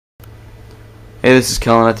Hey, this is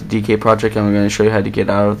Kellen at the DK Project, and I'm going to show you how to get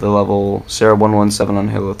out of the level Sarah 117 on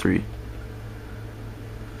Halo 3. See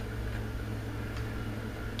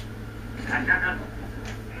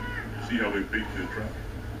how they bait the trap?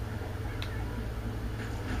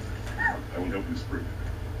 I will help you spring.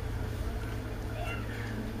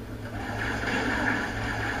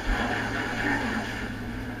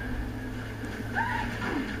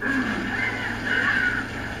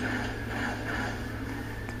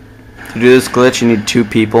 To do this glitch, you need 2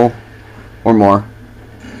 people or more.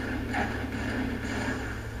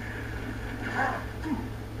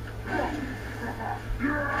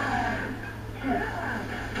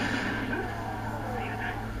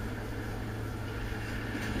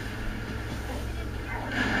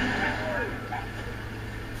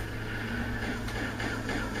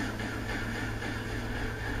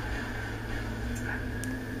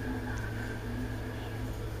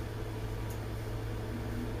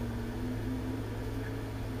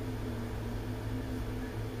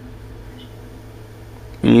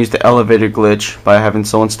 You can use the elevator glitch by having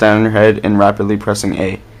someone stand on your head and rapidly pressing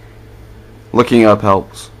A. Looking up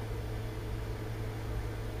helps.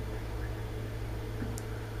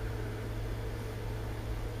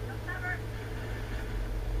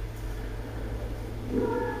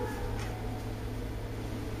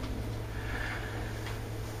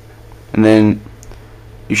 And then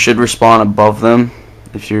you should respawn above them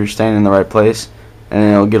if you're standing in the right place, and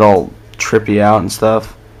then it'll get all trippy out and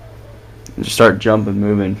stuff. And just start jumping,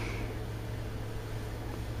 moving.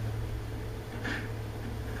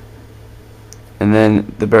 And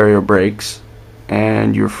then the barrier breaks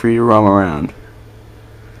and you're free to roam around.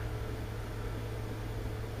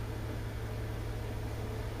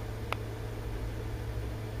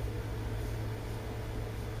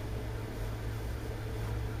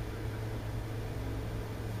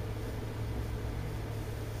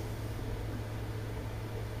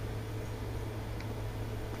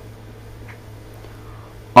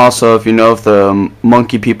 Also, if you know of the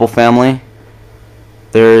Monkey People family,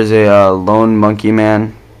 there is a lone monkey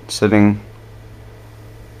man sitting,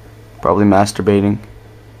 probably masturbating.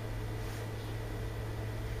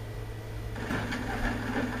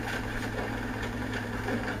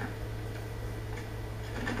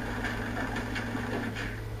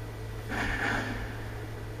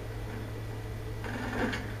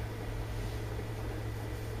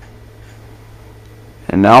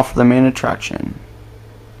 And now for the main attraction.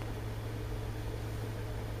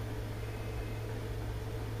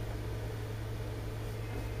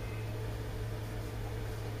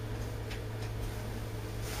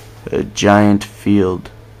 A giant field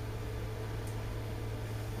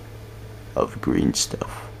of green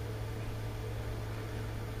stuff.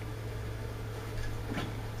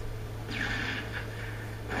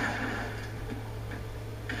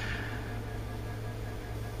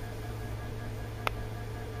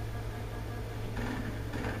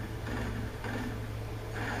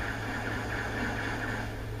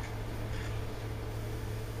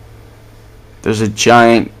 There's a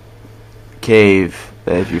giant cave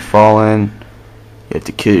that if you fall in, you have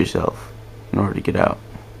to kill yourself in order to get out.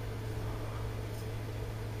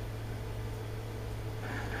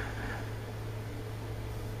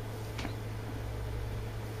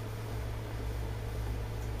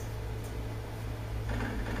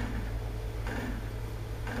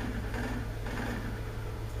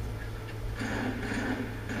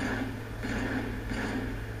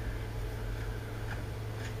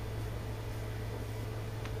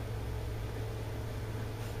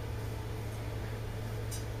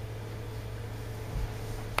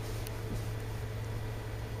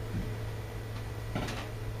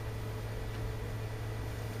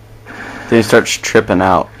 Then he starts tripping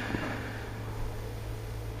out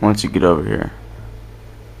once you get over here.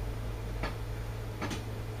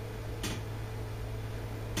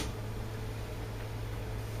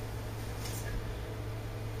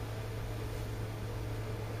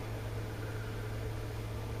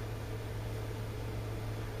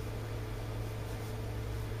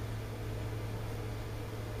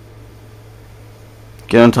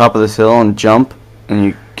 Get on top of this hill and jump, and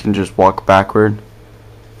you can just walk backward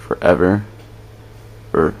forever,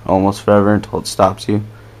 or almost forever, until it stops you.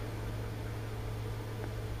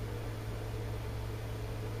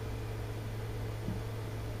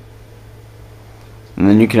 And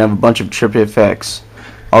then you can have a bunch of trippy effects.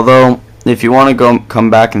 Although, if you want to come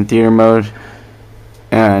back in theater mode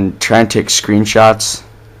and try and take screenshots,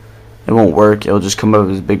 it won't work. It'll just come up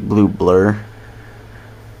as a big blue blur.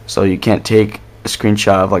 So you can't take a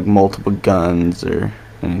screenshot of like multiple guns or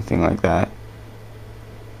anything like that,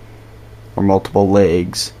 or multiple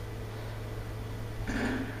legs.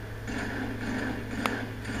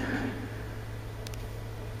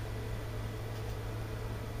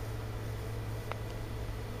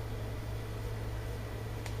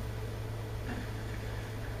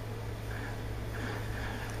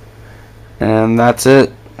 And that's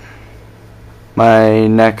it. My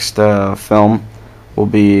next film will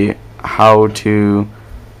be how to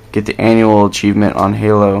get the annual achievement on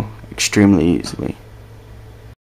Halo extremely easily.